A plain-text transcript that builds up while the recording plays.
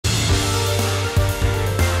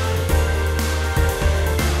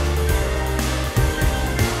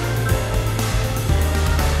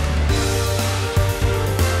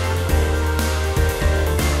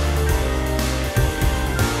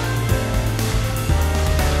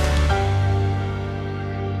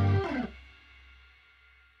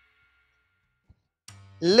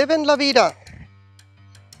Livin' la vida.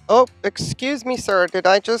 Oh, excuse me, sir. Did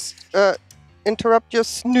I just interrupt your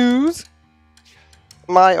snooze?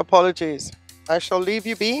 My apologies. I shall leave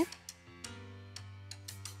you be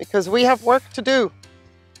because we have work to do.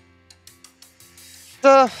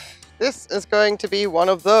 This is going to be one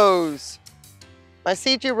of those. My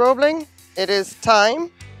C.G.Roebling, it is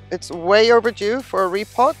time. It's way overdue for a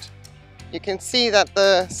repot. You can see that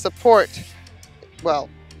the support, well,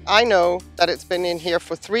 I know that it's been in here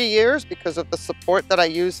for 3 years because of the support that I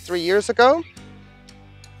used 3 years ago.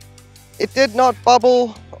 It did not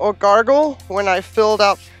bubble or gargle when I filled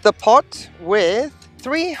up the pot with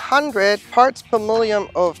 300 parts per million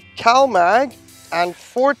of CalMag and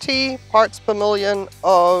 40 parts per million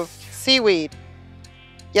of seaweed.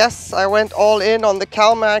 Yes, I went all in on the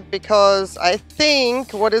CalMag because I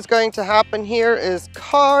think what is going to happen here is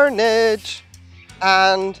carnage,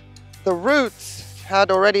 and the roots had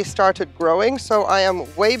already started growing, so I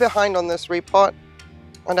am way behind on this repot,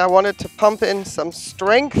 and I wanted to pump in some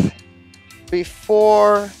strength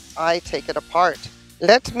before I take it apart.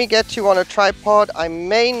 Let me get you on a tripod. I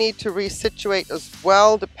may need to resituate as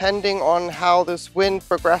well depending on how this wind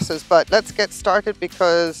progresses, but let's get started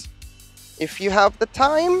because if you have the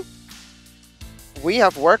time, we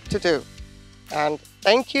have work to do. And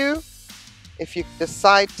thank you if you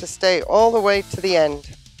decide to stay all the way to the end.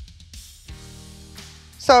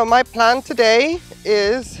 So my plan today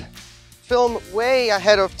is film way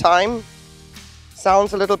ahead of time.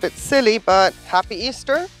 Sounds a little bit silly, but happy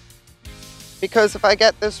Easter. Because if I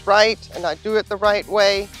get this right and I do it the right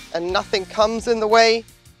way and nothing comes in the way,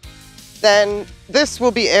 then this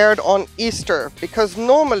will be aired on Easter. Because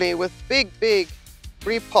normally with big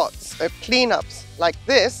repots or cleanups like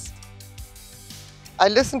this, I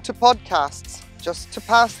listen to podcasts just to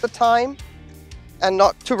pass the time and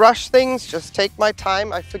not to rush things, just take my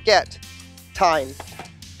time. I forget time.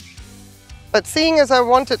 But seeing as I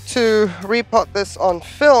wanted to repot this on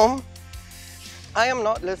film, I am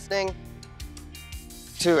not listening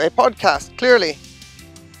to a podcast, clearly.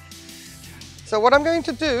 So what I'm going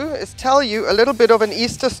to do is tell you a little bit of an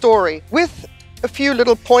Easter story with a few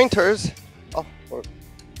little pointers.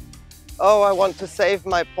 Oh, I want to save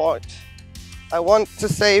my pot. I want to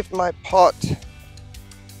save my pot.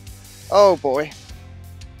 Oh boy.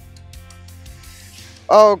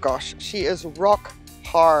 Oh gosh, she is rock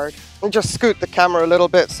hard. I'll just scoot the camera a little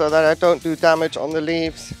bit so that I don't do damage on the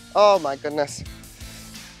leaves. Oh my goodness.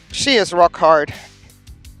 She is rock hard.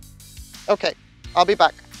 Okay, I'll be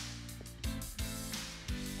back.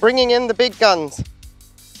 Bringing in the big guns.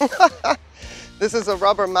 This is a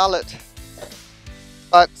rubber mallet.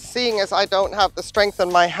 But seeing as I don't have the strength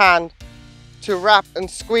in my hand to wrap and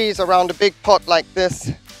squeeze around a big pot like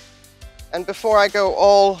this, and before I go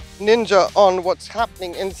all ninja on what's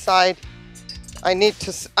happening inside, I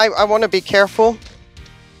want to be careful.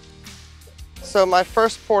 So my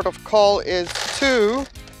first port of call is to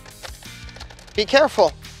be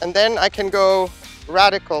careful, and then I can go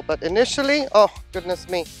radical. But initially, oh goodness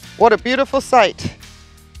me, what a beautiful sight.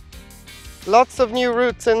 Lots of new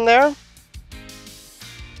roots in there,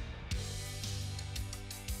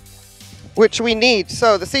 which we need.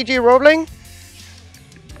 So the C.G.Roebling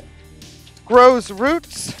grows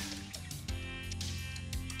roots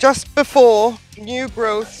just before new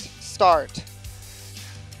growths start.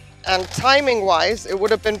 And timing wise, it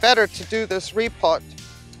would have been better to do this repot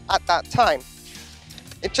at that time.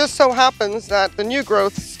 It just so happens that the new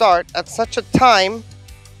growths start at such a time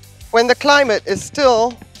when the climate is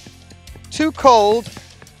still too cold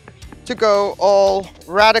to go all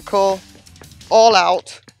radical, all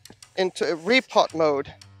out into a repot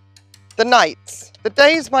mode. The nights. The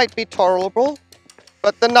days might be tolerable,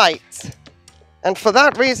 but the nights. And for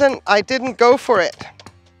that reason, I didn't go for it.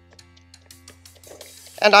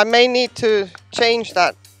 And I may need to change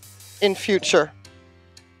that in future.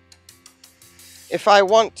 If I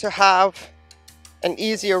want to have an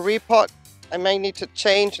easier repot, I may need to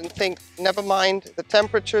change and think, never mind the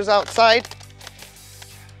temperatures outside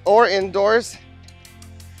or indoors.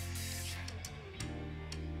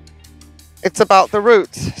 It's about the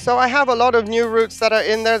roots. So I have a lot of new roots that are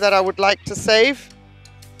in there that I would like to save.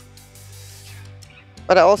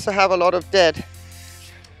 But I also have a lot of dead.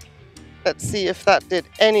 Let's see if that did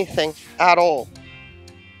anything at all.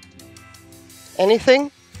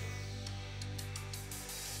 Anything?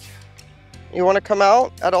 You want to come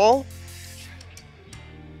out at all?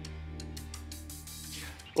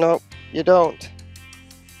 No, you don't.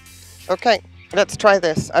 Okay, let's try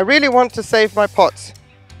this. I really want to save my pots.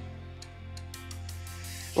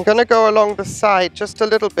 I'm going to go along the side just a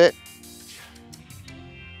little bit.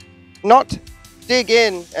 Not dig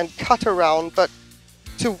in and cut around, but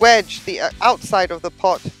to wedge the outside of the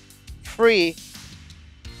pot free.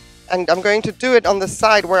 And I'm going to do it on the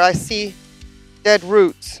side where I see dead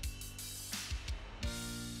roots.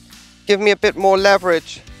 Give me a bit more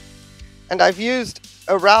leverage. And I've used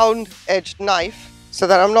a round-edged knife so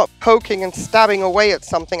that I'm not poking and stabbing away at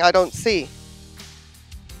something I don't see.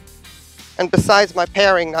 And besides, my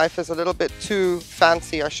paring knife is a little bit too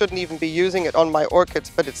fancy. I shouldn't even be using it on my orchids,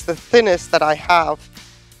 but it's the thinnest that I have.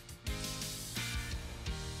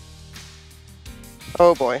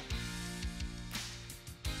 Oh boy.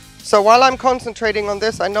 So while I'm concentrating on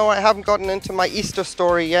this, I know I haven't gotten into my Easter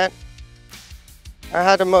story yet. I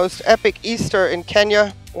had a most epic Easter in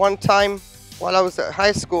Kenya one time while I was at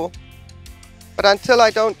high school. But until I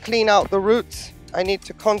don't clean out the roots, I need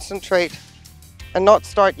to concentrate and not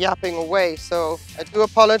start yapping away. So I do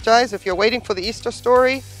apologize. If you're waiting for the Easter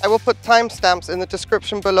story, I will put timestamps in the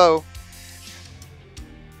description below.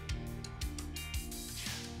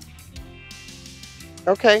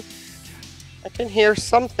 Okay, I can hear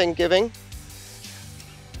something giving.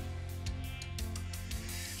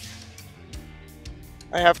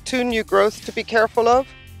 I have 2 new growths to be careful of.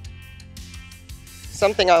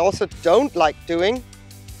 Something I also don't like doing.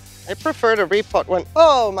 I prefer to repot when,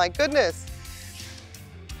 oh my goodness!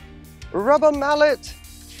 Rubber mallet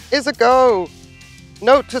is a go.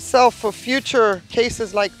 Note to self for future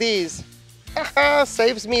cases like these.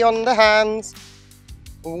 Saves me on the hands.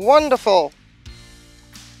 Wonderful.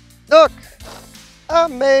 Look,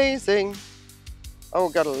 amazing. Oh,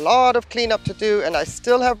 got a lot of cleanup to do, and I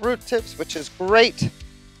still have root tips, which is great.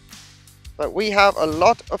 But we have a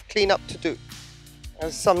lot of cleanup to do.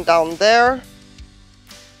 There's some down there.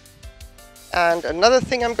 And another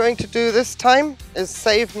thing I'm going to do this time is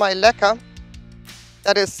save my leca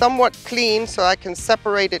that is somewhat clean so I can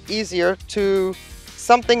separate it easier to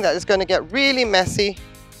something that is going to get really messy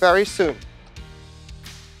very soon.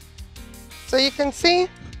 So you can see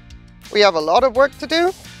we have a lot of work to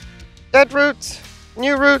do. Dead roots,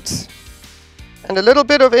 new roots, and a little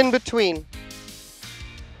bit of in between.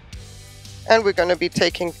 And we're going to be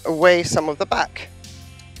taking away some of the back.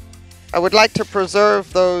 I would like to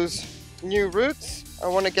preserve those new roots. I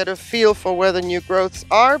want to get a feel for where the new growths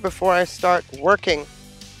are before I start working.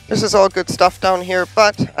 This is all good stuff down here,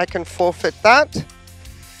 but I can forfeit that.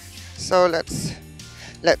 So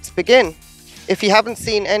let's begin. If you haven't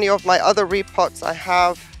seen any of my other repots, I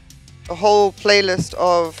have a whole playlist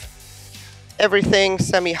of everything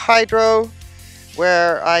semi-hydro,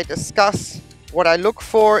 where I discuss what I look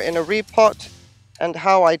for in a repot and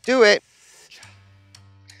how I do it.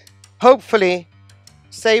 Hopefully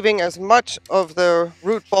saving as much of the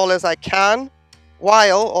root ball as I can,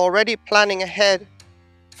 while already planning ahead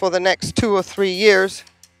for the next 2 or 3 years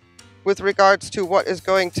with regards to what is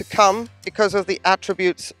going to come because of the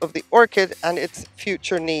attributes of the orchid and its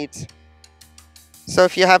future needs. So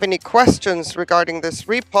if you have any questions regarding this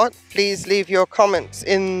repot, please leave your comments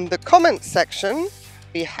in the comments section.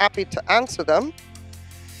 Be happy to answer them.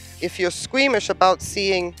 If you're squeamish about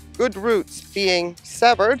seeing good roots being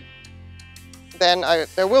severed, then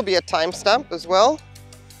there will be a timestamp as well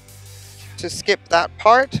to skip that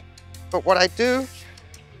part. But what I do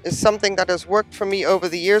is something that has worked for me over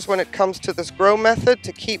the years when it comes to this grow method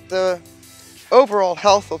to keep the overall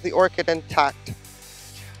health of the orchid intact.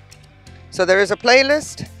 So there is a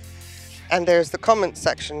playlist and there's the comment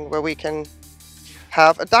section where we can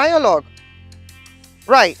have a dialogue.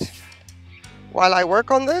 Right, while I work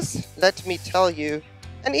on this, let me tell you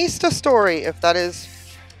an Easter story if that is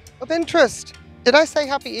of interest. Did I say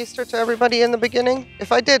Happy Easter to everybody in the beginning?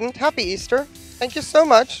 If I didn't, Happy Easter. Thank you so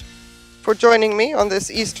much for joining me on this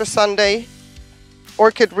Easter Sunday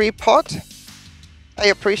orchid repot. I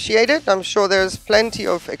appreciate it. I'm sure there's plenty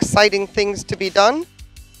of exciting things to be done.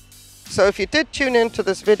 So if you did tune into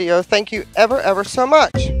this video, thank you ever so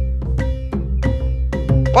much.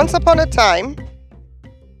 Once upon a time,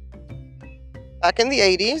 back in the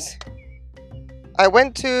 80s, I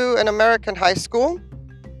went to an American high school,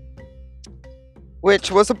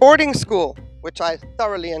 which was a boarding school, which I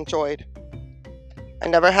thoroughly enjoyed. I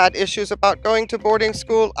never had issues about going to boarding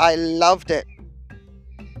school. I loved it.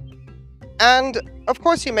 And of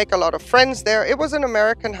course you make a lot of friends there. It was an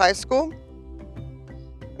American high school.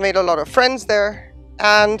 I made a lot of friends there.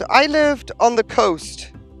 And I lived on the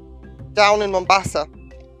coast, down in Mombasa,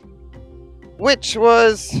 which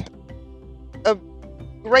was a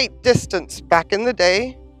great distance back in the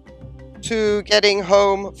day to getting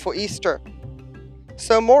home for Easter.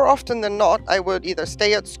 So more often than not, I would either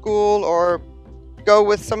stay at school or go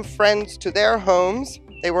with some friends to their homes.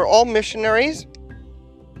 They were all missionaries,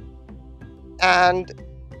 and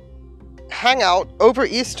hang out over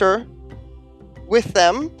Easter with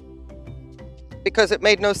them because it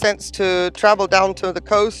made no sense to travel down to the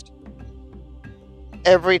coast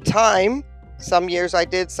every time. Some years I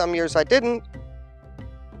did, some years I didn't,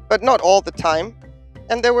 but not all the time.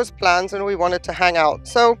 And there was plans and we wanted to hang out.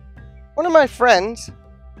 So one of my friends'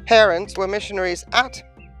 parents were missionaries at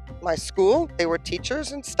my school. They were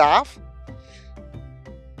teachers and staff.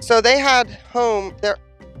 So they had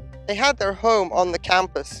their home on the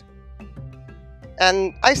campus.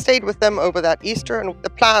 And I stayed with them over that Easter, and the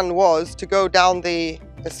plan was to go down the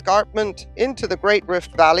escarpment into the Great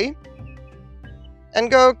Rift Valley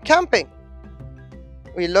and go camping.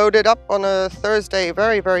 We loaded up on a Thursday,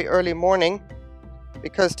 very, very early morning,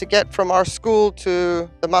 because to get from our school to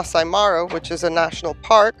the Masai Mara, which is a national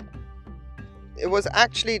park, it was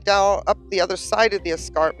actually down up the other side of the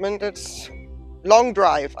escarpment. It's a long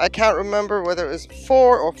drive. I can't remember whether it was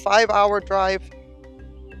 4 or 5 hour drive,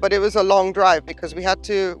 but it was a long drive because we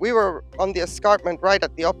were on the escarpment right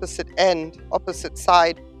at the opposite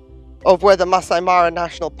side of where the Masai Mara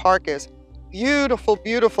National Park is. Beautiful,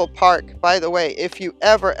 beautiful park, by the way. If you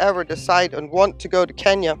ever decide and want to go to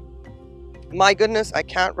Kenya, my goodness, I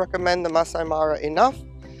can't recommend the Masai Mara enough.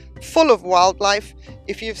 Full of wildlife.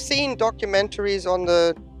 If you've seen documentaries on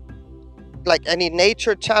like any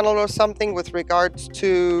nature channel or something with regards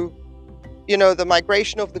to, the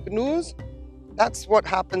migration of the gnus, that's what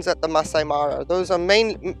happens at the Masai Mara. Those are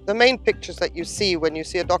the main pictures that you see when you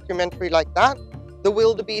see a documentary like that. The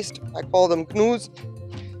wildebeest, I call them gnus.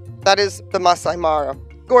 That is the Masai Mara.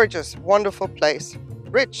 Gorgeous, wonderful place,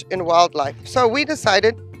 rich in wildlife. So we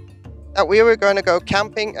decided that we were going to go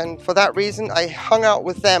camping, and for that reason I hung out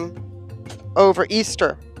with them over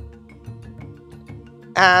Easter.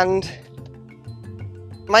 And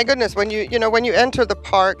my goodness, when you enter the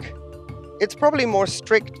park, it's probably more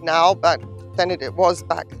strict now than it was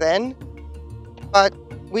back then. But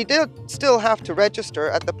we did still have to register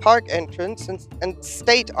at the park entrance and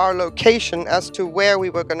state our location as to where we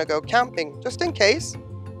were going to go camping, just in case.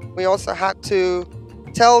 We also had to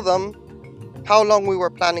tell them how long we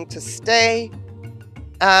were planning to stay,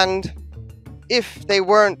 and if they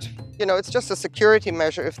weren't, it's just a security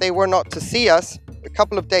measure. If they were not to see us a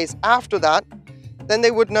couple of days after that, then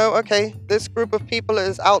they would know, okay, this group of people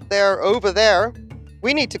is out there, over there.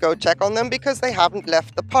 We need to go check on them because they haven't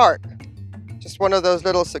left the park. Just one of those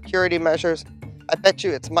little security measures. I bet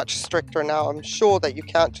you it's much stricter now. I'm sure that you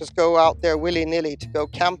can't just go out there willy-nilly to go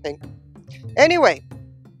camping. Anyway,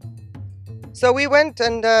 so we went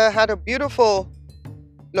and had a beautiful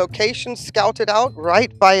location scouted out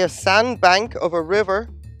right by a sandbank of a river.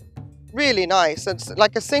 Really nice. It's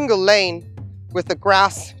like a single lane with the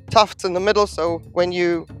grass tufts in the middle. So when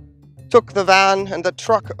you took the van and the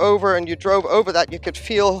truck over and you drove over that, you could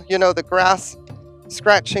feel, the grass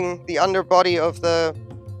scratching the underbody of the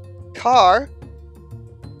car.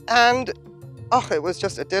 And it was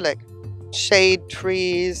just idyllic. Shade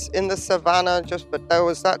trees in the savannah, but there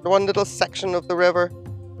was that one little section of the river.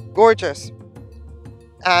 Gorgeous.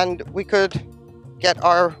 And we could get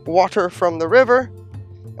our water from the river.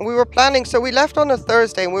 And we were planning, so we left on a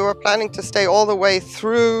Thursday and we were planning to stay all the way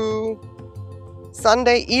through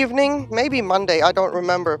Sunday evening, maybe Monday, I don't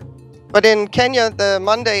remember. But in Kenya, the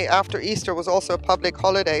Monday after Easter was also a public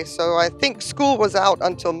holiday. So I think school was out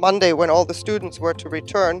until Monday when all the students were to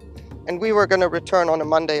return. And we were going to return on a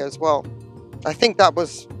Monday as well. I think that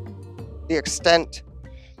was the extent.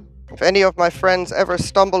 If any of my friends ever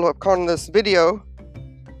stumble upon this video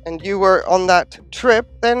and you were on that trip,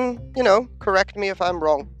 then, correct me if I'm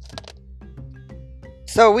wrong.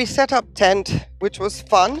 So we set up tent, which was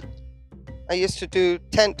fun. I used to do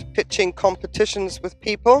tent pitching competitions with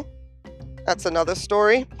people. That's another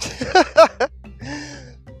story.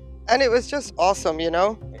 And it was just awesome,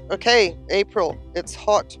 Okay, April, it's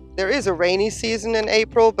hot. There is a rainy season in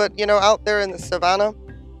April, but, out there in the savannah,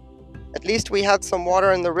 at least we had some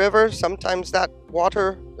water in the river. Sometimes that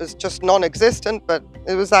water is just non-existent, but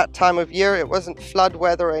it was that time of year. It wasn't flood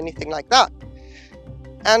weather or anything like that.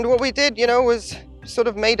 And what we did, was sort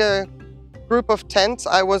of made a group of tents.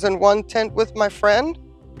 I was in one tent with my friend.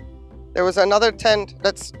 There was another tent.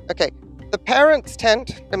 Okay. The parents'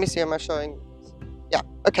 tent, let me see, am I showing? Yeah,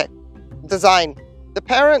 okay. Design. The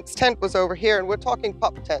parents' tent was over here, and we're talking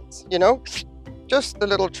pup tents, Just the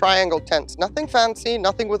little triangle tents. Nothing fancy,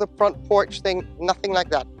 nothing with a front porch thing, nothing like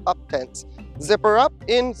that. Pup tents. Zipper up,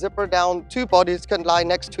 in, zipper down, 2 bodies can lie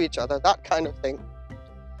next to each other, that kind of thing.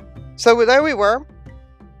 So there we were.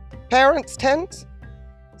 Parents' tent,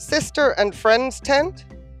 sister and friend's tent,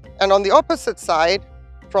 and on the opposite side,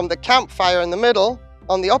 from the campfire in the middle,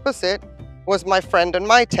 on the opposite, was my friend and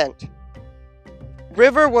my tent.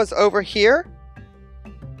 River was over here.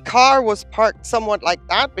 car was parked somewhat like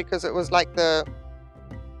that because it was like the,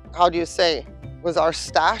 how do you say, was our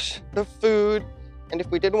stash, the food. And if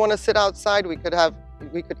we didn't want to sit outside, we could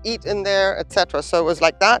eat in there, etc. So it was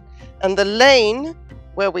like that. And the lane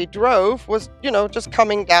where we drove was, you know, just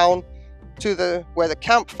coming down to where the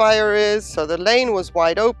campfire is. So the lane was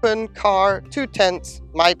wide open, car, 2 tents,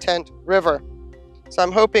 my tent, river. So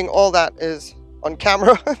I'm hoping all that is on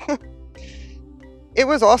camera. It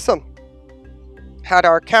was awesome. Had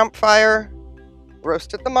our campfire,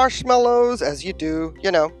 roasted the marshmallows, as you do,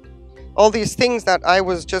 you know, all these things that I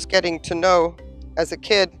was just getting to know as a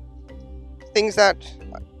kid, things that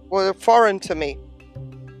were foreign to me,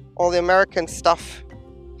 all the American stuff,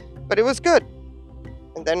 but it was good.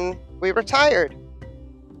 And then we retired,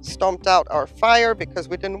 stomped out our fire because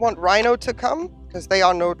we didn't want rhino to come, because they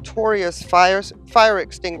are notorious fire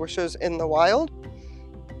extinguishers in the wild.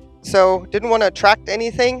 So didn't want to attract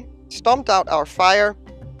anything, stomped out our fire,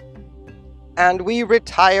 and we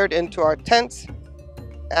retired into our tents,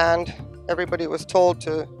 and everybody was told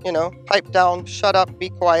to, you know, pipe down, shut up, be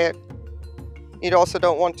quiet. You also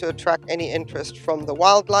don't want to attract any interest from the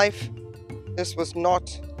wildlife. This was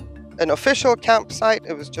not an official campsite.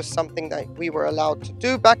 It was just something that we were allowed to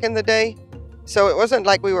do back in the day. So it wasn't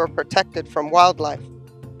like we were protected from wildlife.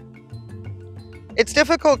 It's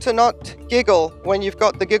difficult to not giggle when you've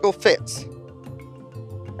got the giggle fits.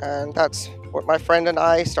 And that's what my friend and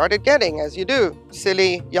I started getting, as you do.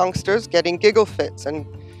 Silly youngsters getting giggle fits. And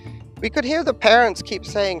we could hear the parents keep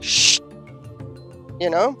saying, shh, you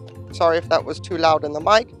know, sorry if that was too loud in the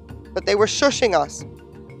mic, but they were shushing us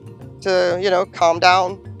to, you know, calm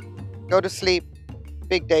down, go to sleep,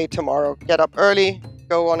 big day tomorrow, get up early,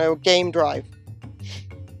 go on a game drive.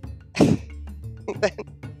 Then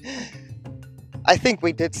I think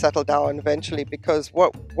we did settle down eventually, because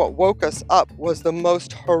what woke us up was the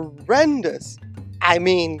most horrendous, I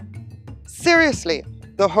mean, seriously,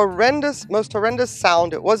 the most horrendous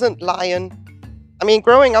sound. It wasn't lion. I mean,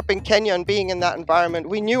 growing up in Kenya and being in that environment,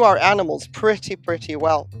 we knew our animals pretty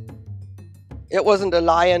well. It wasn't a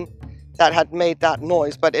lion that had made that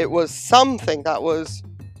noise, but it was something that was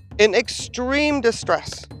in extreme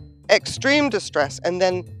distress. And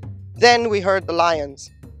then we heard the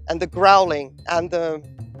lions and the growling and the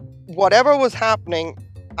whatever was happening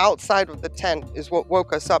outside of the tent is what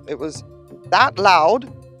woke us up. It was that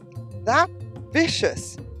loud, that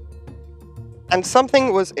vicious, and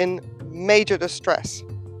something was in major distress.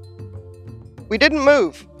 We didn't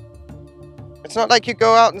move. It's not like you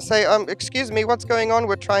go out and say, excuse me, what's going on?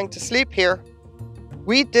 We're trying to sleep here.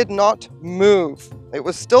 We did not move. It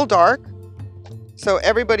was still dark. So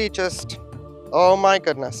everybody just, oh my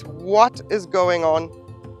goodness, what is going on?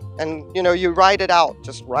 And, you know, you write it out.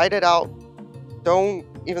 Just write it out. Don't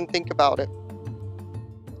even think about it.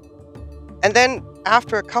 And then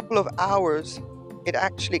after a couple of hours, it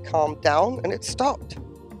actually calmed down and it stopped.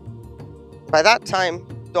 By that time,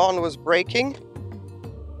 dawn was breaking.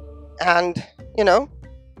 And, you know,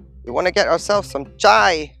 we want to get ourselves some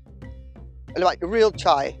chai. Like real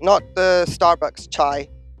chai, not the Starbucks chai.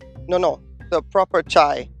 No, the proper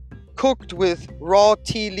chai. Cooked with raw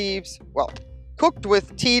tea leaves. Well, cooked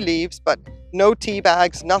with tea leaves, but no tea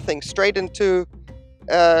bags, nothing. Straight into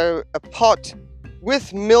a pot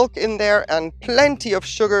with milk in there and plenty of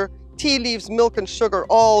sugar. Tea leaves, milk and sugar,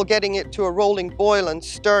 all getting it to a rolling boil and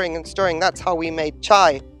stirring and stirring. That's how we made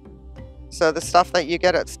chai. So the stuff that you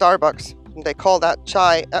get at Starbucks, they call that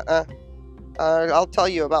chai. I'll tell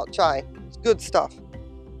you about chai. It's good stuff.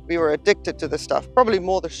 We were addicted to the stuff. Probably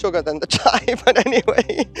more the sugar than the chai, but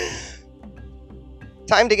anyway.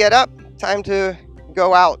 Time to get up. Time to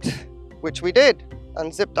go out, which we did.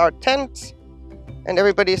 Unzipped our tent. And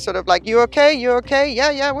everybody's sort of like, you okay? You okay?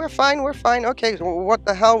 Yeah, we're fine. Okay, so what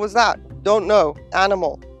the hell was that? Don't know.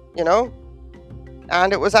 Animal, you know?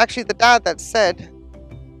 And it was actually the dad that said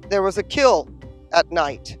there was a kill at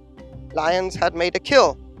night. Lions had made a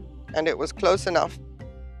kill, and it was close enough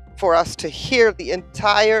for us to hear the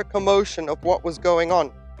entire commotion of what was going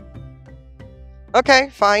on. Okay,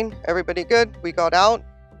 fine. Everybody good. We got out.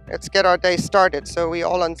 Let's get our day started. So we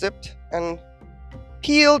all unzipped and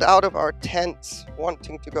peeled out of our tents,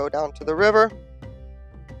 wanting to go down to the river,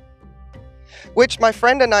 which my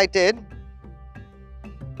friend and I did.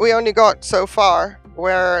 We only got so far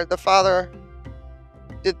where the father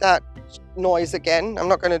did that noise again. I'm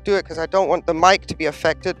not going to do it because I don't want the mic to be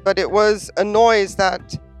affected, but it was a noise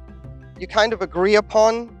that you kind of agree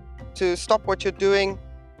upon to stop what you're doing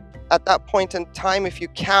at that point in time if you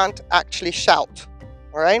can't actually shout.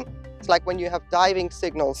 All right? It's like when you have diving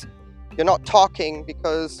signals. You're not talking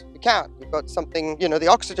because you can't. You've got something, you know, the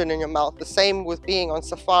oxygen in your mouth. The same with being on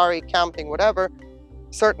safari, camping, whatever.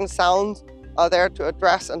 certain sounds are there to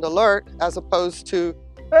address and alert, as opposed to,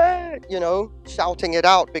 you know, shouting it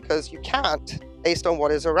out, because you can't based on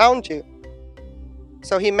what is around you.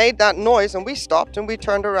 So he made that noise and we stopped and we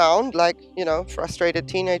turned around like, you know, frustrated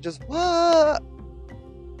teenagers. What?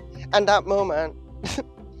 And that moment,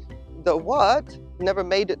 the what never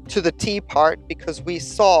made it to the T part, because we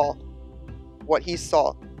saw what he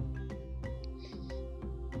saw.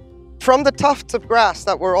 From the tufts of grass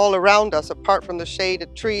that were all around us, apart from the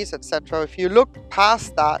shaded trees, etc., if you look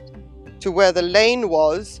past that to where the lane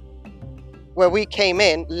was, where we came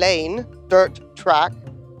in, lane, dirt track,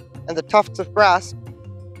 and the tufts of grass,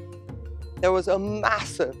 there was a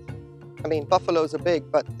massive, I mean, buffaloes are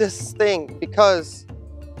big, but this thing, because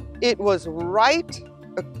it was right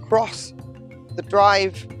across the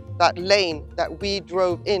drive, that lane that we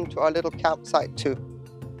drove into our little campsite to,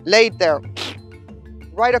 laid there,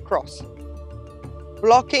 right across,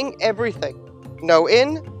 blocking everything. No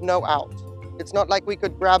in, no out. It's not like we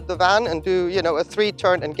could grab the van and do, you know, a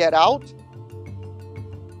 3-turn and get out.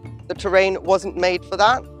 The terrain wasn't made for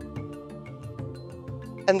that.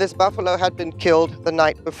 And this buffalo had been killed the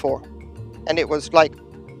night before. And it was like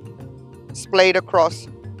splayed across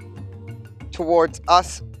towards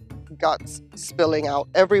us, guts spilling out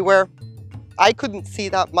everywhere. I couldn't see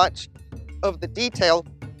that much of the detail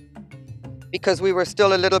because we were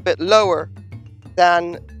still a little bit lower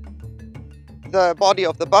than the body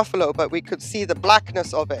of the buffalo, but we could see the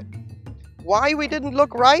blackness of it. Why we didn't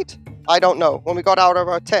look right, I don't know. When we got out of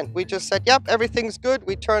our tent, we just said, yep, everything's good.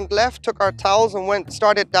 We turned left, took our towels and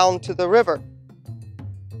started down to the river.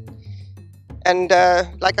 And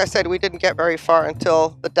like I said, we didn't get very far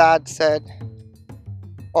until the dad said,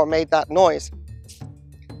 or made that noise.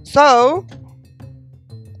 So,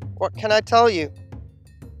 what can I tell you?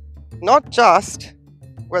 Not just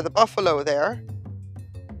were the buffalo there,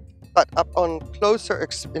 but up on closer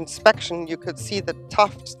inspection, you could see the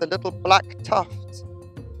tufts, the little black tufts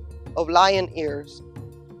of lion ears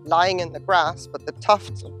lying in the grass, but the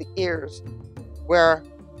tufts of the ears were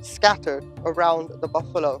scattered around the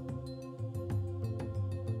buffalo.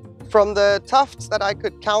 From the tufts that I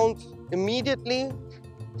could count immediately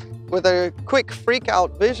with a quick freak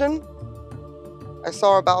out vision, I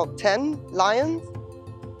saw about 10 lions,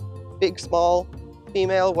 big, small,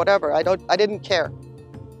 female, whatever. I didn't care.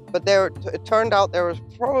 But it turned out there was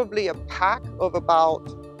probably a pack of about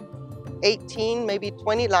 18, maybe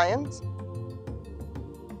 20 lions.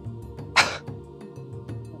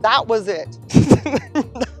 That was it.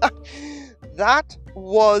 That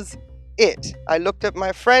was it. I looked at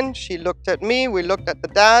my friend, she looked at me, we looked at the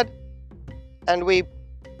dad, and we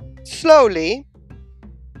slowly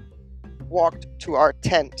walked to our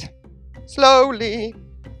tent. Slowly,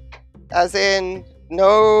 as in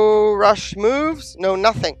no rush moves, no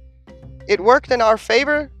nothing. It worked in our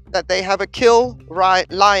favor that they have a kill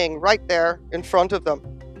lying right there in front of them,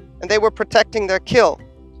 and they were protecting their kill.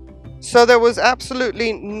 So there was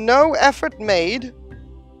absolutely no effort made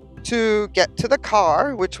to get to the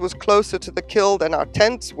car, which was closer to the kill than our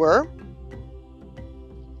tents were.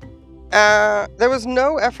 There was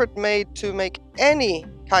no effort made to make any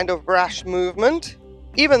kind of rash movement,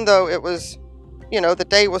 even though it was, you know, the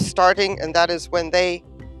day was starting, and that is when the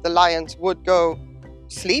lions would go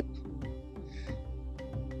sleep.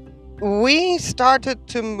 We started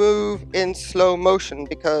to move in slow motion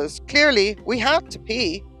because clearly we had to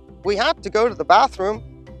pee, we had to go to the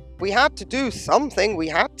bathroom, we had to do something, we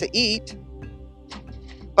had to eat,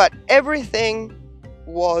 but everything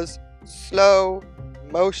was slow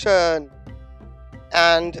motion.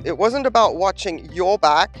 And it wasn't about watching your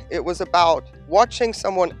back, it was about watching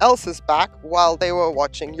someone else's back while they were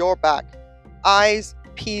watching your back. Eyes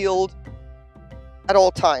peeled at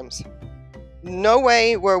all times. No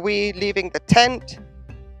way were we leaving the tent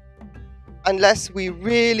unless we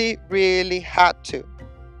really, really had to.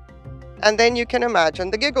 And then you can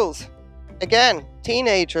imagine the giggles. Again,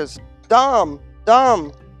 teenagers, dumb.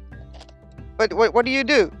 But what do you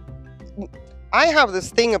do? I have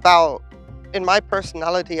this thing in my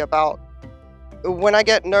personality about when I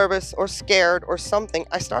get nervous or scared or something,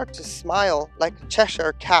 I start to smile like a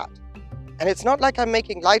Cheshire cat. And it's not like I'm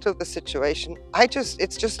making light of the situation.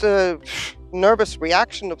 It's just a nervous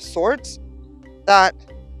reaction of sorts that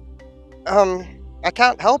I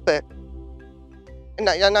can't help it.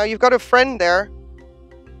 And now you've got a friend there,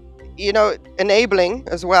 you know, enabling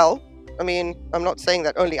as well. I mean, I'm not saying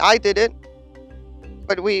that only I did it,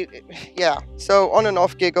 but yeah. So on and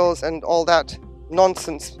off giggles and all that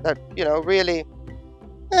nonsense that, you know, really,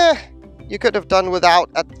 you could have done without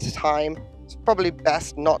at the time. It's probably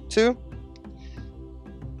best not to.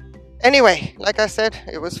 Anyway, like I said,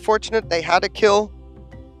 it was fortunate they had a kill.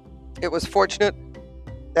 It was fortunate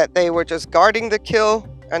that they were just guarding the kill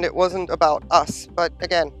and it wasn't about us. But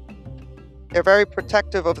again, they're very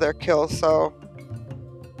protective of their kill, so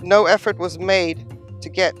no effort was made to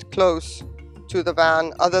get close to the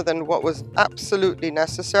van other than what was absolutely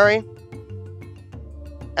necessary.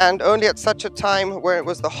 And only at such a time where it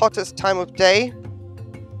was the hottest time of day,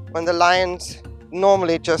 when the lions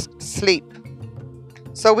normally just sleep.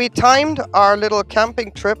 So we timed our little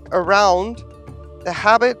camping trip around the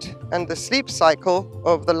habit and the sleep cycle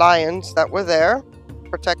of the lions that were there,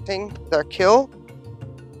 protecting their kill.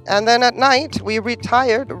 And then at night, we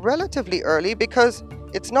retired relatively early because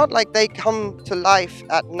it's not like they come to life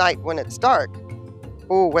at night when it's dark.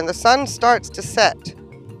 Oh, when the sun starts to set,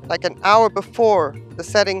 like an hour before the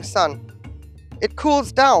setting sun, it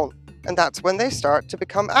cools down, and that's when they start to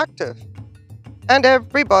become active. And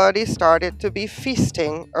everybody started to be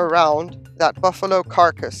feasting around that buffalo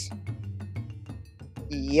carcass.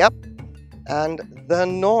 Yep, and the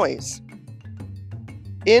noise.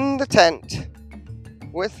 In the tent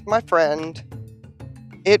with my friend,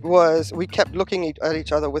 we kept looking at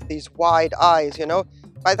each other with these wide eyes, you know.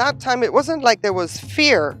 By that time, it wasn't like there was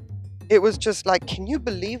fear. It was just like, can you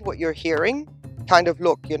believe what you're hearing? Kind of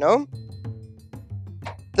look, you know.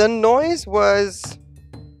 The noise was,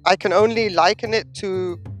 I can only liken it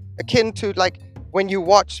to, akin to like when you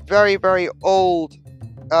watch very, very old,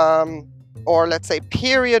 or let's say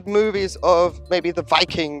period movies of maybe the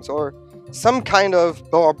Vikings or some kind of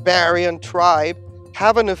barbarian tribe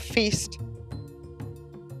having a feast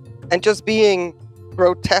and just being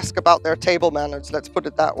grotesque about their table manners, let's put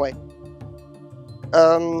it that way.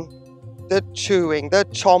 The chewing, the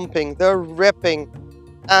chomping, the ripping,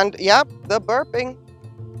 and yep, the burping,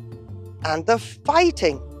 and the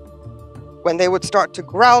fighting. When they would start to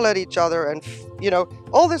growl at each other, and you know,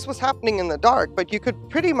 all this was happening in the dark, but you could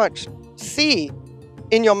pretty much see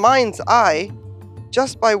in your mind's eye,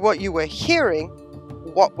 just by what you were hearing,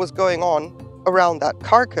 what was going on around that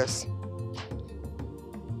carcass.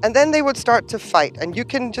 And then they would start to fight, and you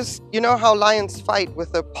can just, you know how lions fight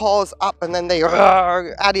with their paws up and then they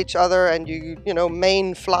at each other, and you know,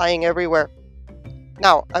 mane flying everywhere.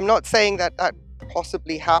 Now, I'm not saying that that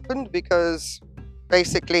possibly happened, because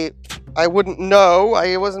basically I wouldn't know.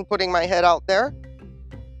 I wasn't putting my head out there.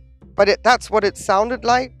 But that's what it sounded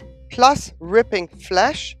like, plus ripping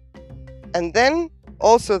flesh, and then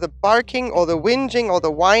also the barking or the whinging or the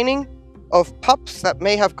whining of pups that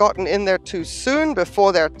may have gotten in there too soon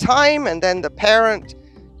before their time, and then the parent,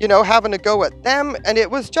 you know, having a go at them. And it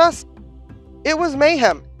was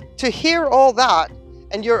mayhem to hear all that,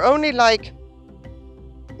 and you're only like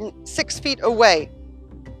 6 feet away.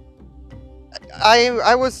 I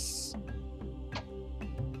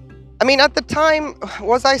mean, at the time,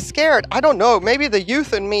 was I scared? I don't know. Maybe the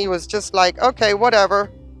youth in me was just like, okay, whatever,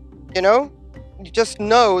 you know? You just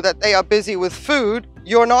know that they are busy with food.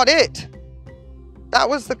 You're not it. That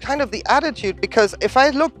was the kind of the attitude, because if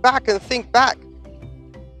I look back and think back,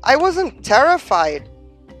 I wasn't terrified.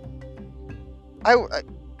 I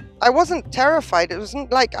wasn't terrified. It wasn't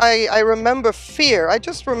like I remember fear. I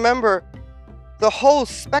just remember the whole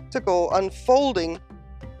spectacle unfolding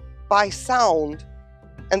by sound,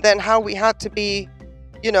 and then how we had to be,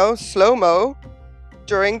 you know, slow-mo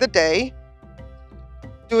during the day,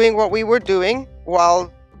 doing what we were doing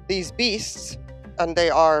while these beasts, and they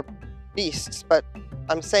are beasts, but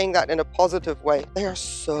I'm saying that in a positive way. They are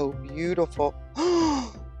so beautiful.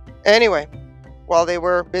 Anyway, while they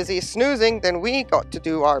were busy snoozing, then we got to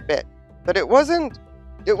do our bit. But it wasn't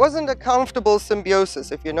a comfortable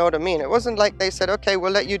symbiosis, if you know what I mean. It wasn't like they said, okay,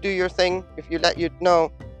 we'll let you do your thing if you let you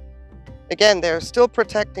know. Again, they're still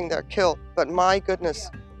protecting their kill, but my goodness,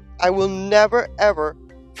 I will never ever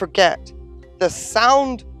forget the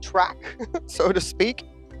soundtrack, so to speak,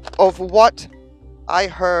 of what I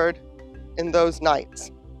heard in those nights.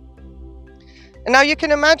 And now you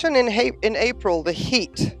can imagine in April, the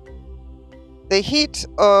heat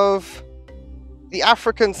of the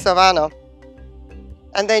African savanna,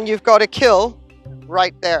 and then you've got a kill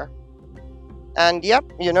right there. And yep,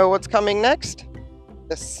 you know what's coming next?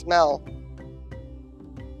 The smell.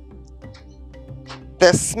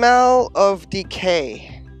 The smell of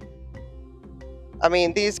decay. I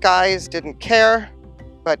mean, these guys didn't care,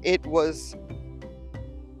 but it was,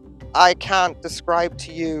 I can't describe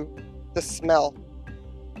to you the smell.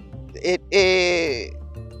 It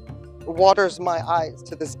waters my eyes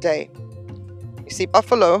to this day. You see,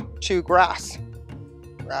 buffalo chew grass.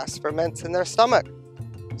 Grass ferments in their stomach.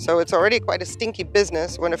 So it's already quite a stinky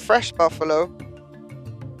business when a fresh buffalo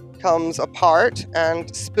comes apart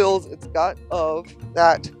and spills its gut of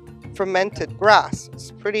that fermented grass.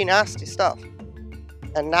 It's pretty nasty stuff.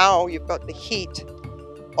 And now you've got the heat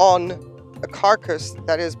on a carcass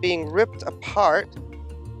that is being ripped apart.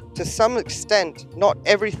 To some extent, not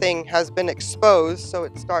everything has been exposed, so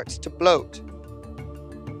it starts to bloat.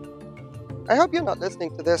 I hope you're not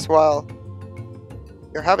listening to this while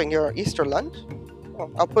you're having your Easter lunch.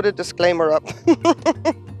 Oh, I'll put a disclaimer up.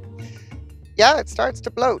 Yeah, it starts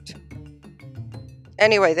to bloat.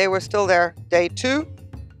 Anyway, they were still there day 2.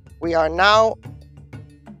 We are now,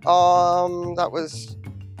 that was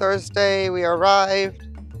Thursday, we arrived.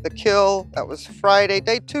 The kill, that was Friday,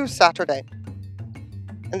 day 2, Saturday.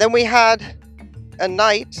 And then we had a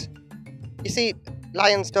night. You see,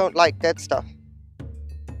 lions don't like dead stuff.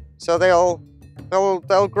 So they'll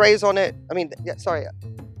graze on it. I mean, yeah, sorry,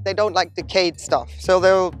 they don't like decayed stuff. So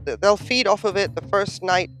they'll feed off of it the first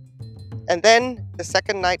night. And then the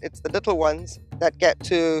second night, it's the little ones that get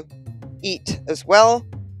to eat as well.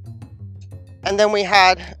 And then we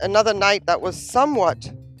had another night that was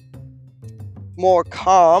somewhat more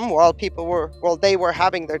calm while they were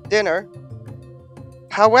having their dinner.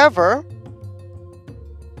 However,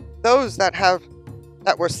 those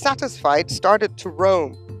that were satisfied started to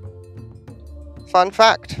roam. Fun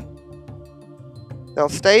fact. They'll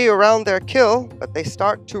stay around their kill, but they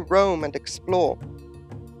start to roam and explore.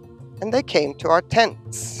 And they came to our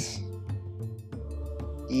tents.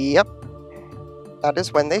 Yep. That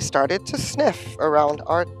is when they started to sniff around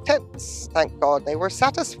our tents. Thank God they were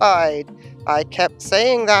satisfied. I kept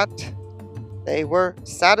saying that. They were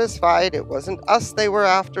satisfied. It wasn't us they were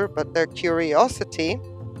after, but their curiosity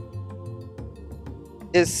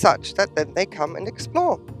is such that then they come and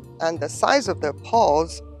explore. And the size of their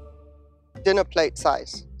paws, dinner plate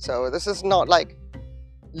size. So this is not like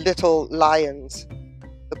little lions.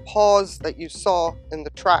 The paws that you saw in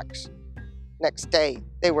the tracks next day,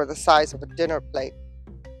 they were the size of a dinner plate.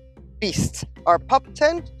 Beasts. Our pup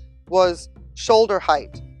tent was shoulder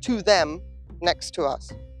height to them next to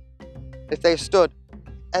us, if they stood.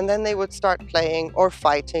 And then they would start playing or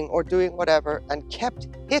fighting or doing whatever and kept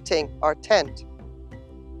hitting our tent.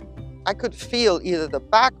 I could feel either the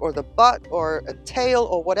back or the butt or a tail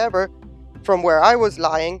or whatever from where I was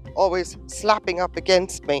lying, always slapping up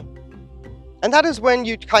against me. And that is when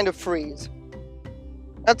you kind of freeze.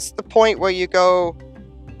 That's the point where you go,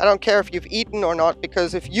 I don't care if you've eaten or not,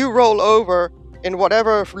 because if you roll over in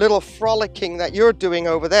whatever little frolicking that you're doing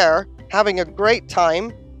over there, having a great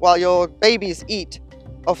time while your babies eat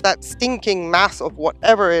of that stinking mass of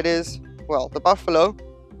whatever it is, well, the buffalo,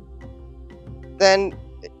 then,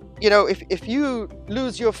 you know, if you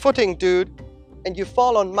lose your footing, dude, and you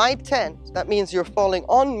fall on my tent, that means you're falling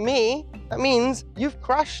on me. That means you've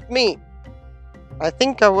crushed me. I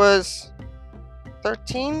think I was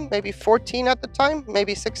 13, maybe 14 at the time,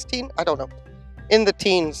 maybe 16, I don't know. In the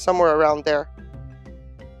teens, somewhere around there.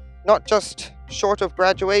 Not just short of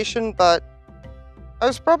graduation, but I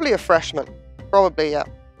was probably a freshman. Probably, yeah.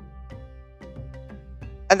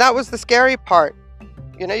 And that was the scary part.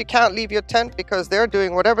 You know, you can't leave your tent because they're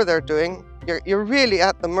doing whatever they're doing. You're really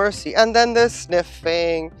at the mercy. And then the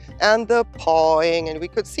sniffing and the pawing, and we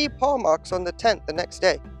could see paw marks on the tent the next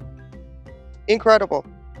day. Incredible.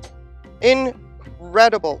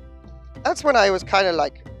 Incredible. That's when I was kind of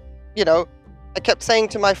like, you know, I kept saying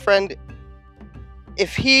to my friend,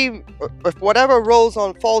 if whatever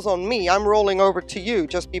falls on me, I'm rolling over to you.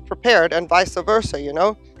 Just be prepared, and vice versa, you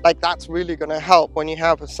know? Like, that's really going to help when you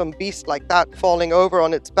have some beast like that falling over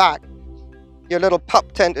on its back. Your little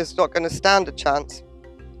pup tent is not going to stand a chance.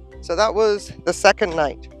 So that was the second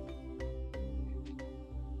night.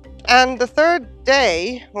 And the third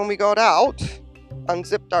day, when we got out,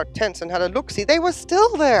 unzipped our tents and had a look-see, they were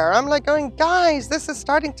still there. I'm like going, guys, this is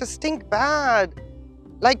starting to stink bad.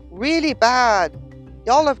 Like, really bad.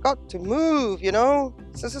 Y'all have got to move, you know?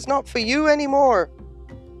 This is not for you anymore.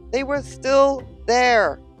 They were still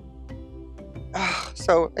there.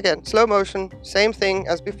 So, again, slow motion, same thing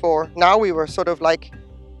as before. Now we were sort of like,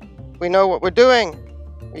 we know what we're doing.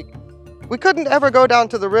 We couldn't ever go down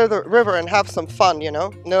to the river and have some fun, you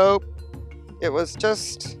know? Nope. It was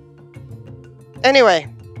just...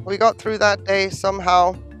 Anyway, we got through that day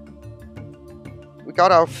somehow. We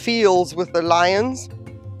got our feels with the lions.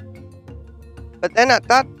 But then at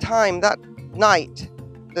that time, that night,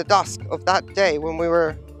 the dusk of that day, when we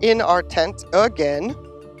were in our tent again,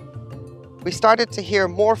 we started to hear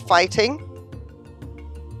more fighting,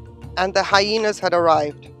 and the hyenas had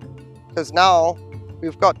arrived. Because now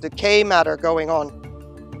we've got decay matter going on,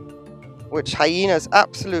 which hyenas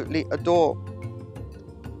absolutely adore.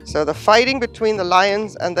 So the fighting between the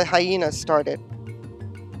lions and the hyenas started.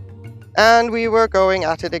 And we were going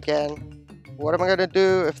at it again. what am I going to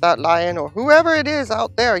do if that lion or whoever it is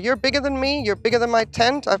out there, you're bigger than me, you're bigger than my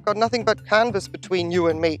tent, I've got nothing but canvas between you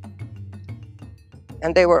and me.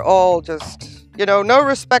 And they were all just, you know, no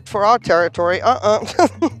respect for our territory.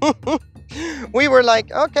 We were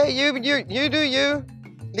like, okay, you do you,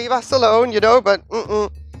 leave us alone, you know, but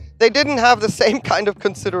they didn't have the same kind of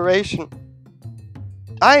consideration.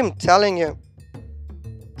 I'm telling you.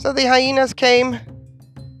 So the hyenas came.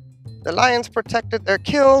 The lions protected their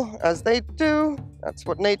kill, as they do. That's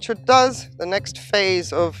what nature does. The next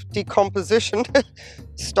phase of decomposition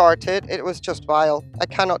started. It was just vile. I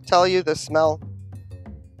cannot tell you the smell.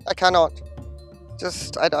 I cannot.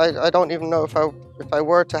 Just, I don't even know if I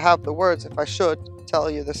were to have the words, if I should tell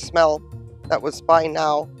you the smell that was by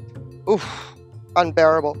now. Oof,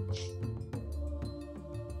 unbearable.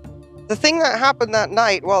 The thing that happened that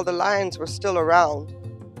night while the lions were still around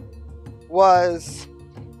was,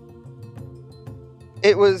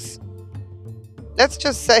 let's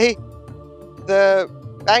just say, the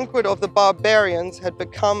banquet of the barbarians had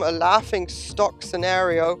become a laughing stock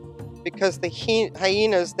scenario because the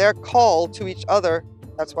hyenas, their call to each other,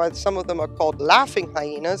 that's why some of them are called laughing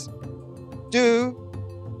hyenas, do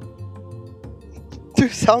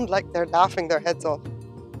sound like they're laughing their heads off.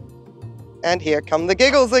 And here come the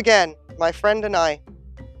giggles again, my friend and I.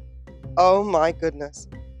 Oh my goodness.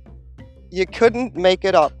 You couldn't make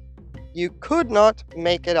it up. You could not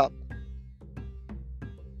make it up.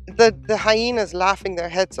 The hyenas laughing their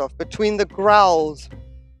heads off between the growls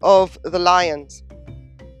of the lions.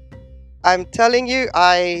 I'm telling you,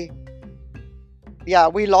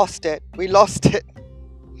 we lost it. We lost it.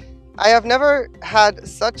 I have never had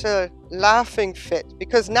such a laughing fit,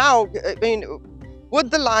 because now, I mean,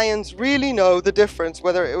 would the lions really know the difference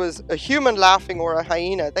whether it was a human laughing or a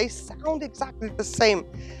hyena? They sound exactly the same.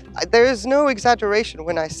 There is no exaggeration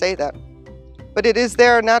when I say that. But it is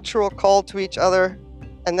their natural call to each other.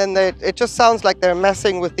 And then it just sounds like they're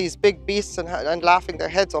messing with these big beasts and laughing their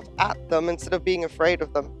heads off at them instead of being afraid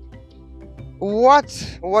of them.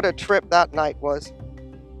 What a trip that night was.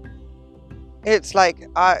 It's like,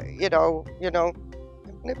 you know,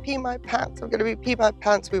 I'm going to pee my pants. I'm going to pee my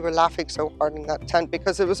pants. We were laughing so hard in that tent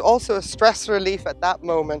because it was also a stress relief at that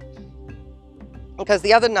moment. Because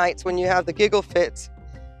the other nights when you have the giggle fits,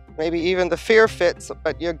 maybe even the fear fits,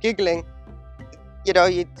 but you're giggling, you know,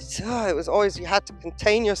 it was always, you had to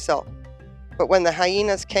contain yourself. But when the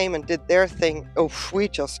hyenas came and did their thing, we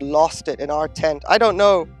just lost it in our tent. I don't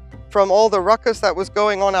know, from all the ruckus that was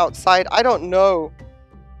going on outside, I don't know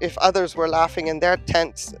if others were laughing in their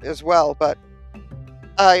tents as well, but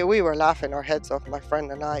we were laughing our heads off, my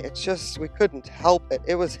friend and I. It's just, we couldn't help it.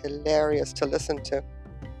 It was hilarious to listen to.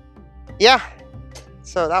 Yeah,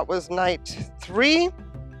 so that was night 3.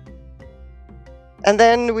 And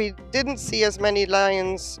then we didn't see as many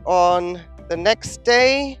lions on the next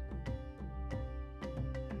day.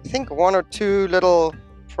 I think one of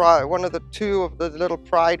the two of the little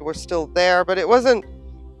pride were still there, but it wasn't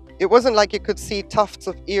like you could see tufts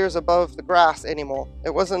of ears above the grass anymore.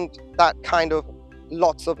 It wasn't that kind of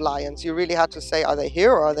lots of lions. You really had to say, are they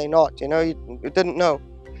here or are they not? You know, you didn't know.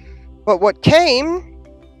 But what came,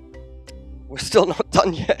 we're still not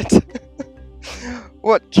done yet.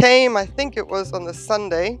 What came, I think it was on the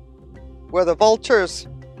Sunday, were the vultures.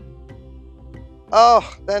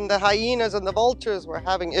 Oh, then the hyenas and the vultures were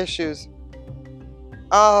having issues.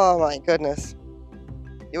 Oh my goodness.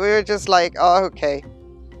 We were just like, oh, okay.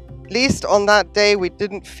 At least on that day, we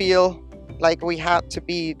didn't feel like we had to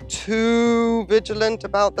be too vigilant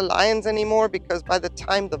about the lions anymore, because by the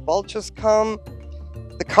time the vultures come,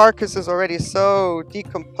 the carcass is already so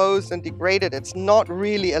decomposed and degraded. It's not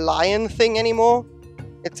really a lion thing anymore.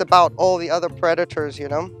 It's about all the other predators, you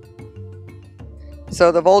know.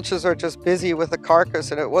 So the vultures are just busy with the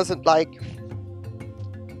carcass, and it wasn't like,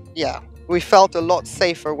 yeah, we felt a lot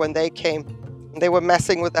safer when they came. They were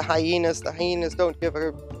messing with the hyenas. The hyenas don't give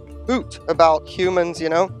a hoot about humans, you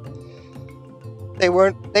know. They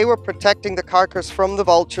were protecting the carcass from the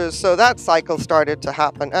vultures, so that cycle started to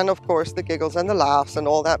happen. And of course, the giggles and the laughs and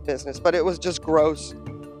all that business. But it was just gross.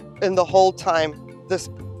 And the whole time, this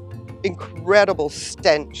incredible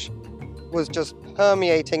stench was just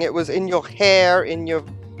permeating. It was in your hair,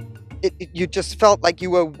 you just felt like you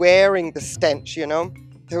were wearing the stench, you know.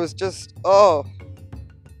 It was just,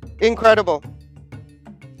 incredible.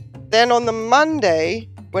 Then on the Monday,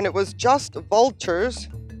 when it was just vultures,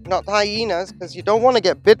 not hyenas, because you don't want to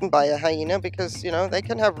get bitten by a hyena, because, you know, they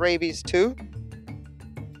can have rabies too.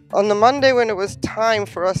 On the Monday, when it was time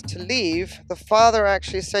for us to leave, the father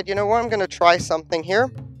actually said, you know what, I'm going to try something here.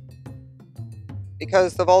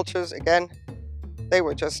 Because the vultures, again, they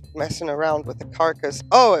were just messing around with the carcass.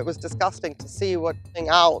 Oh, it was disgusting to see what thing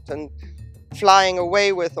out and flying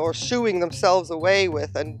away with, or shooing themselves away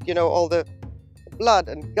with, and you know, all the blood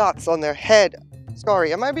and guts on their head.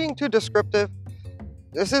 Sorry, am I being too descriptive?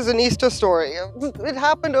 This is an Easter story. It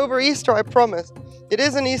happened over Easter, I promise. It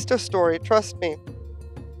is an Easter story, trust me.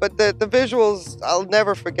 But the visuals, I'll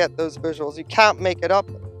never forget those visuals. You can't make it up.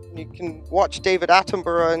 You can watch David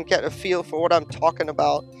Attenborough and get a feel for what I'm talking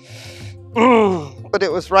about. But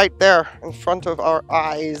it was right there in front of our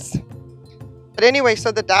eyes. But anyway,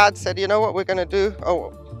 so the dad said, you know what we're going to do?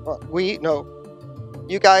 Oh, no.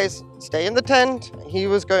 You guys stay in the tent. He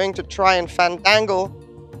was going to try and fandangle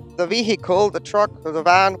the vehicle, the truck or the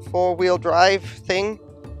van, 4-wheel drive thing,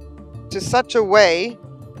 to such a way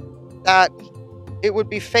that it would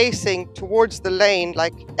be facing towards the lane,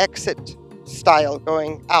 like exit style,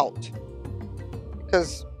 going out.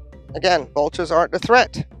 Because, again, vultures aren't a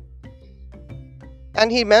threat.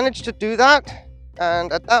 And he managed to do that.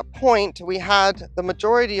 And at that point, we had the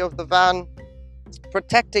majority of the van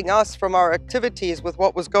protecting us from our activities with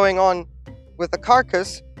what was going on with the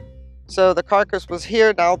carcass. So the carcass was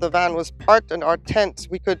here now, the van was parked, and our tents,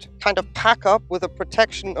 we could kind of pack up with a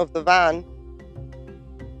protection of the van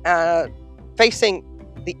facing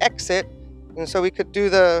the exit. And so we could do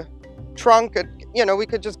the trunk, and you know, we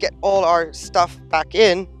could just get all our stuff back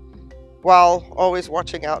in while always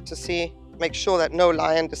watching out to see, make sure that no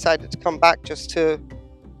lion decided to come back just to,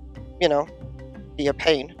 you know, be a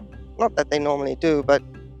pain. Not that they normally do, but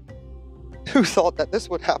who thought that this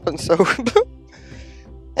would happen? So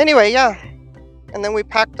anyway, yeah. And then we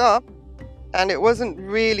packed up, and it wasn't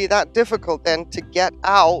really that difficult then to get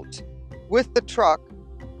out with the truck,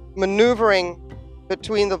 maneuvering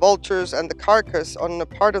between the vultures and the carcass on the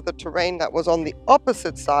part of the terrain that was on the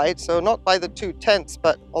opposite side, so not by the two tents,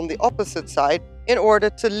 but on the opposite side, in order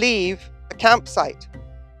to leave the campsite.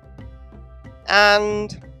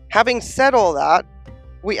 And having said all that,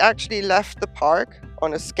 we actually left the park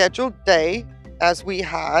on a scheduled day, as we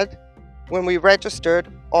had when we registered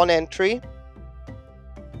on entry.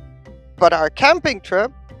 But our camping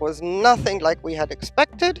trip was nothing like we had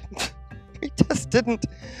expected. We just didn't.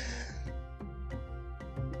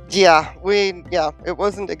 It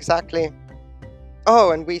wasn't exactly.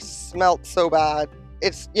 Oh, and we smelt so bad.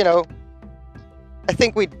 It's, you know, I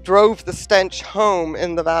think we drove the stench home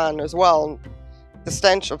in the van as well. The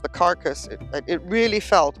stench of the carcass, it really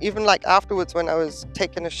felt, even like afterwards when I was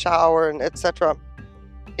taking a shower and etc.,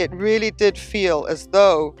 it really did feel as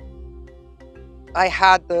though I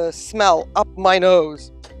had the smell up my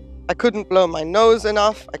nose. I couldn't blow my nose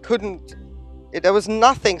enough. There was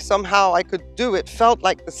nothing somehow I could do. It felt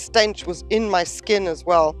like the stench was in my skin as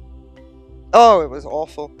well. Oh, it was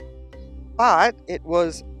awful. But it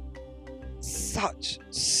was such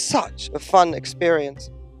a fun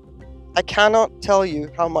experience. I cannot tell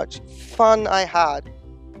you how much fun I had.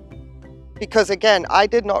 Because again, I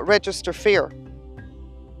did not register fear.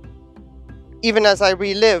 Even as I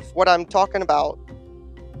relive what I'm talking about,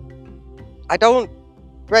 I don't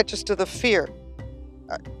register the fear.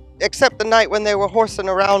 Except the night when they were horsing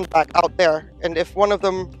around back out there. And if one of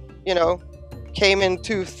them, you know, came in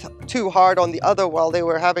too hard on the other while they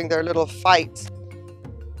were having their little fights,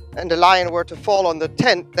 and the lion were to fall on the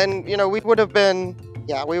tent, then, you know, we would have been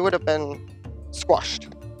squashed.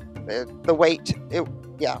 The weight,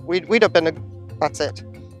 we'd have been, that's it.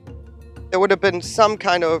 There would have been some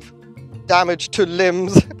kind of damage to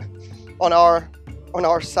limbs on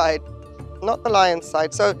our side, not the lion's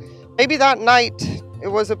side. So maybe that night it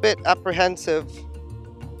was a bit apprehensive,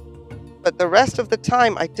 but the rest of the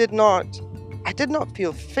time I did not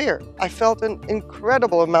feel fear. I felt an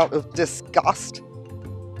incredible amount of disgust.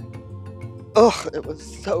 Ugh, it was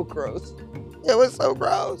so gross. It was so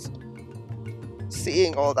gross.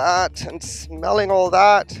 Seeing all that and smelling all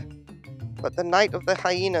that. But the night of the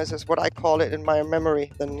hyenas is what I call it in my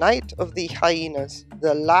memory. The night of the hyenas.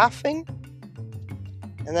 The laughing.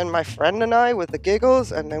 And then my friend and I with the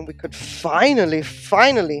giggles. And then we could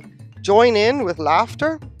finally join in with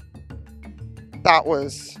laughter. That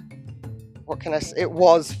was, what can I say? It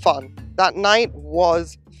was fun. That night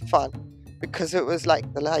was fun. Because it was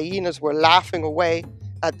like the hyenas were laughing away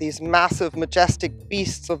at these massive, majestic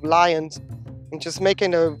beasts of lions. And just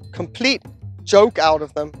making a complete joke out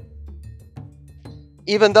of them.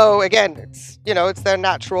 Even though, again, it's, you know, it's their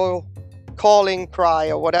natural calling cry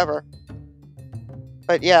or whatever.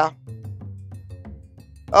 But yeah.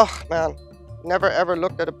 Oh, man. Never ever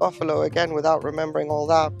looked at a buffalo again without remembering all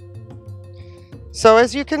that. So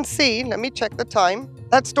as you can see, let me check the time.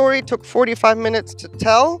 That story took 45 minutes to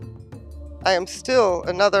tell. I am still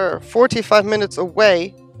another 45 minutes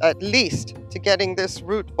away at least to getting this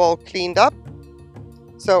root ball cleaned up.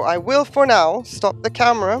 So I will for now stop the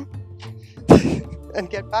camera and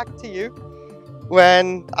get back to you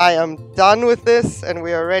when I am done with this and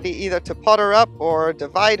we are ready either to pot her up or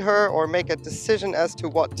divide her or make a decision as to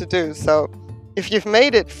what to do. So if you've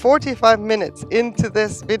made it 45 minutes into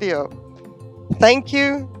this video, thank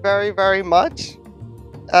you very, very much.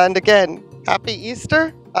 And again, happy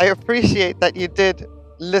Easter. I appreciate that you did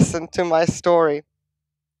listen to my story.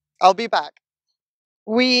 I'll be back.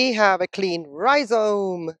 We have a clean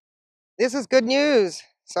rhizome. This is good news.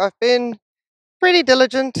 So I've been pretty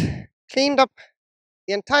diligent, cleaned up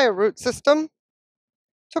the entire root system,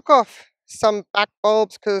 took off some back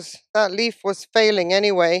bulbs because that leaf was failing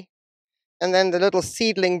anyway, and then the little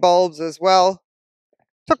seedling bulbs as well.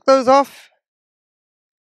 Took those off,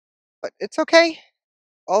 but it's okay,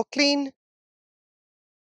 all clean.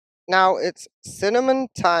 Now it's cinnamon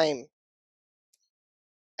time,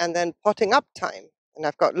 and then potting up time. And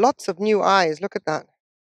I've got lots of new eyes, look at that.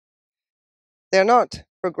 They're not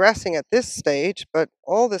progressing at this stage, but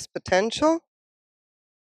all this potential.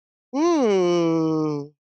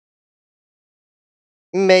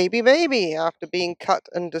 Maybe after being cut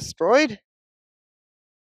and destroyed,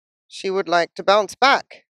 she would like to bounce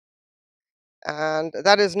back. And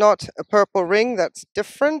that is not a purple ring, that's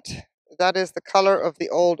different. That is the color of the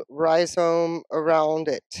old rhizome around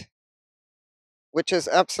it, which is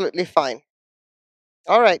absolutely fine.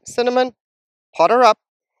 All right, cinnamon, pot her up.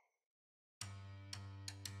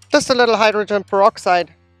 Just a little hydrogen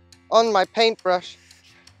peroxide on my paintbrush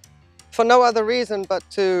for no other reason but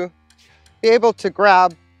to be able to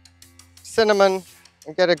grab cinnamon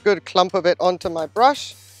and get a good clump of it onto my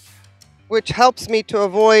brush, which helps me to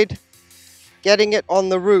avoid getting it on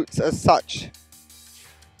the roots as such.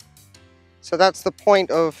 So that's the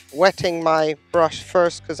point of wetting my brush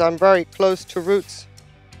first, because I'm very close to roots.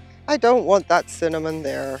 I don't want that cinnamon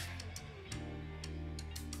there.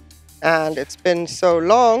 And it's been so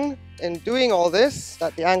long in doing all this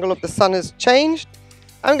that the angle of the sun has changed.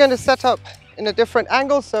 I'm going to set up in a different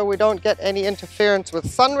angle so we don't get any interference with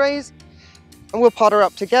sun rays. And we'll pot her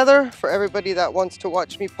up together for everybody that wants to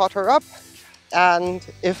watch me pot her up. And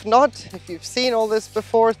if not, if you've seen all this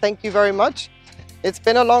before, thank you very much. It's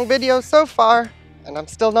been a long video so far, and I'm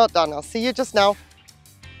still not done. I'll see you just now.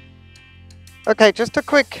 Okay, just a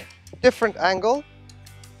quick different angle,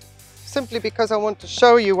 simply because I want to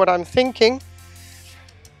show you what I'm thinking.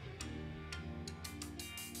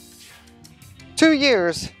 2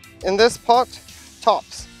 years in this pot,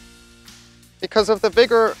 tops, because of the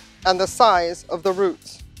vigor and the size of the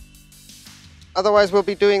roots. Otherwise, we'll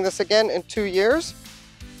be doing this again in 2 years.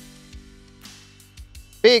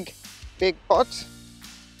 Big pot.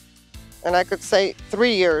 And I could say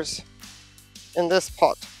 3 years in this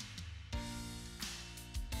pot.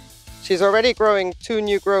 She's already growing 2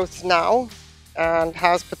 new growths now and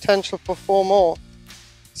has potential for 4 more.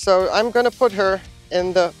 So I'm going to put her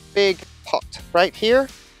in the big pot right here.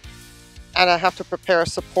 And I have to prepare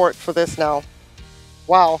support for this now.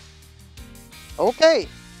 Wow. Okay.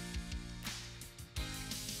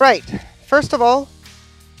 Right. First of all,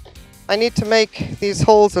 I need to make these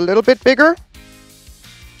holes a little bit bigger.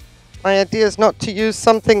 My idea is not to use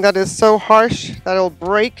something that is so harsh that it'll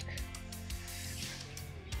break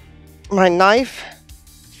my knife,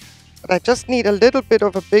 but I just need a little bit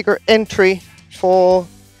of a bigger entry for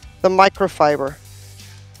the microfiber.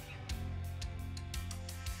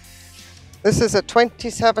 This is a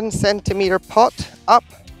 27 centimeter pot up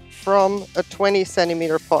from a 20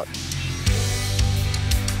 centimeter pot.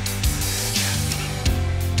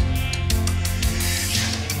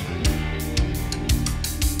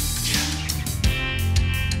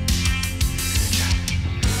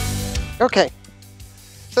 Okay,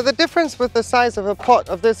 so the difference with the size of a pot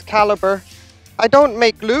of this caliber, I don't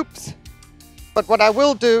make loops, but what I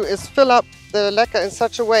will do is fill up the leca in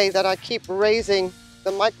such a way that I keep raising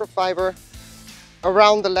the microfiber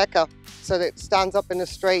around the leca so that it stands up in a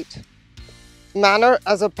straight manner,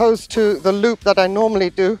 as opposed to the loop that I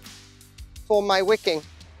normally do for my wicking.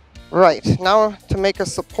 Right, now to make a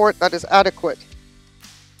support that is adequate.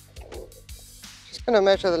 Just going to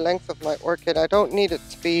measure the length of my orchid. I don't need it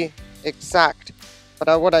to be exact,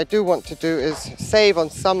 but what I do want to do is save on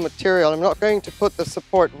some material. I'm not going to put the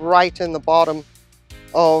support right in the bottom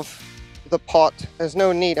of the pot. There's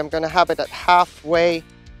no need. I'm going to have it at halfway,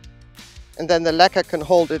 and then the leca can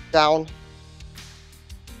hold it down.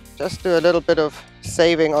 Just do a little bit of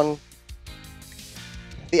saving on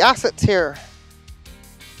the assets here.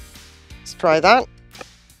 Let's try that.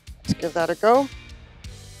 Let's give that a go.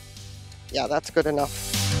 Yeah, that's good enough.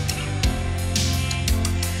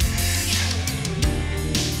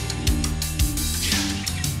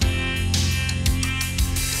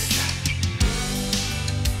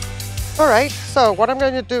 All right, so what I'm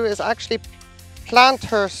going to do is actually plant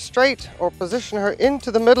her straight or position her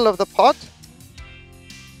into the middle of the pot.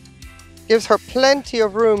 Gives her plenty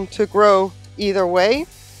of room to grow either way.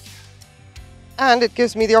 And it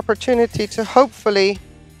gives me the opportunity to hopefully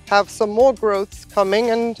have some more growths coming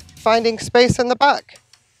and finding space in the back.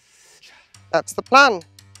 That's the plan.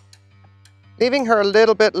 Leaving her a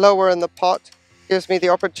little bit lower in the pot gives me the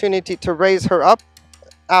opportunity to raise her up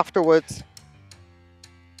afterwards.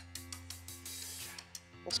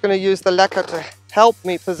 I'm just going to use the Leca to help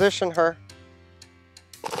me position her.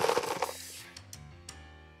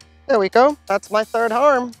 There we go. That's my third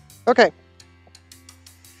arm. Okay.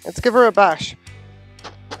 Let's give her a bash.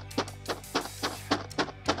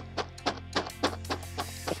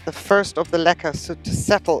 The first of the Leca to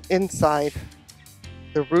settle inside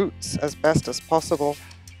the roots as best as possible.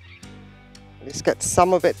 At least get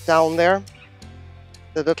some of it down there.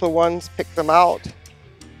 The little ones, pick them out,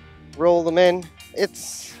 roll them in.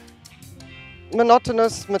 It's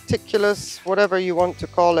monotonous, meticulous, whatever you want to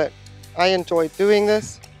call it. I enjoy doing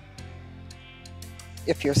this.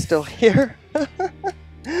 If you're still here.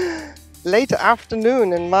 Late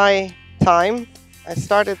afternoon in my time. I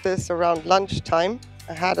started this around lunchtime.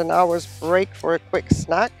 I had an hour's break for a quick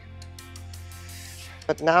snack.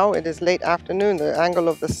 But now it is late afternoon. The angle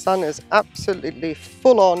of the sun is absolutely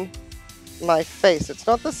full on my face. It's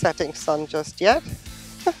not the setting sun just yet.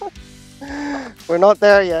 We're not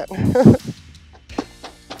there yet.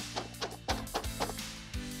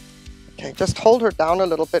 Okay, just hold her down a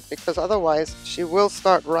little bit because otherwise she will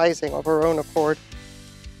start rising of her own accord.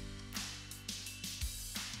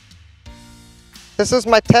 This is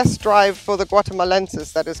my test drive for the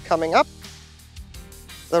Guatemalensis that is coming up.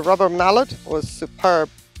 The rubber mallet was superb.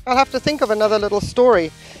 I'll have to think of another little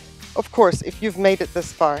story. Of course, if you've made it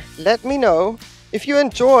this far, let me know. If you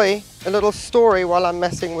enjoy a little story while I'm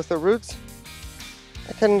messing with the roots,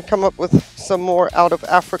 I can come up with some more out of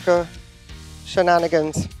Africa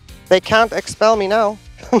shenanigans. They can't expel me now.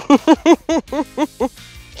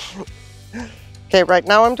 Okay, right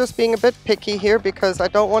now I'm just being a bit picky here because I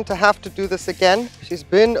don't want to have to do this again. She's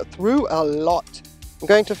been through a lot. I'm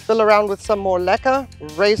going to fill around with some more Leca,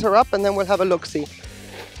 raise her up, and then we'll have a look-see.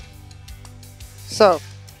 So,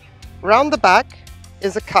 round the back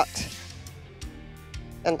is a cut.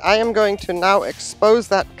 And I am going to now expose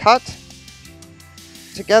that cut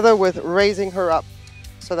together with raising her up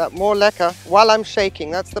so that more Leca, while I'm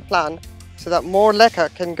shaking, that's the plan, so that more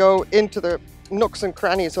Leca can go into the nooks and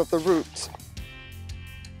crannies of the roots.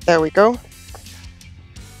 There we go.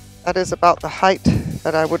 That is about the height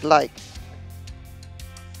that I would like.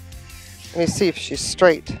 Let me see if she's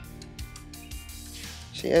straight.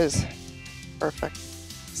 She is. Perfect.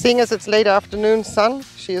 Seeing as it's late afternoon sun,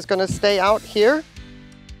 she is going to stay out here.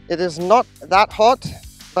 It is not that hot,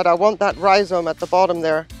 but I want that rhizome at the bottom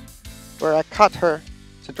there where I cut her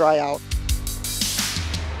to dry out.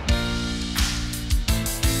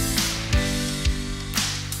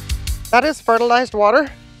 That is fertilized water.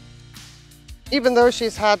 Even though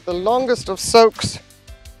she's had the longest of soaks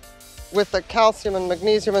with the calcium and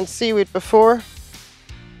magnesium and seaweed before,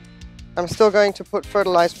 I'm still going to put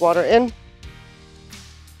fertilized water in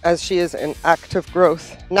as she is in active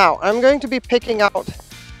growth. Now, I'm going to be picking out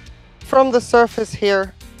from the surface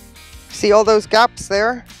here. See all those gaps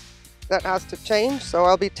there? That has to change. So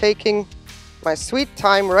I'll be taking my sweet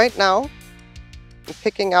time right now and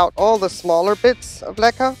picking out all the smaller bits of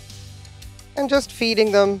Leca and just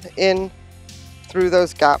feeding them in through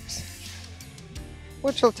those gaps,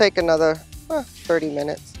 which will take another 30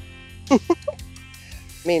 minutes.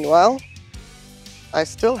 Meanwhile, I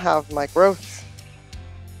still have my growths.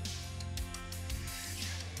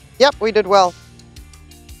 Yep, we did well.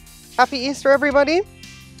 Happy Easter, everybody.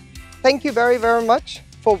 Thank you very, very much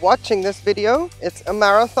for watching this video. It's a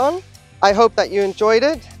marathon. I hope that you enjoyed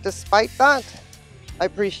it. Despite that, I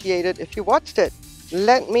appreciate it if you watched it.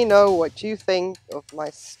 Let me know what you think of my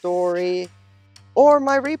story or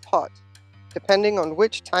my repot, depending on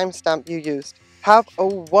which timestamp you used. Have a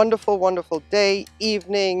wonderful, wonderful day,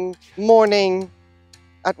 evening, morning,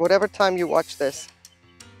 at whatever time you watch this.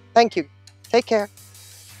 Thank you. Take care.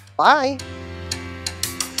 Bye.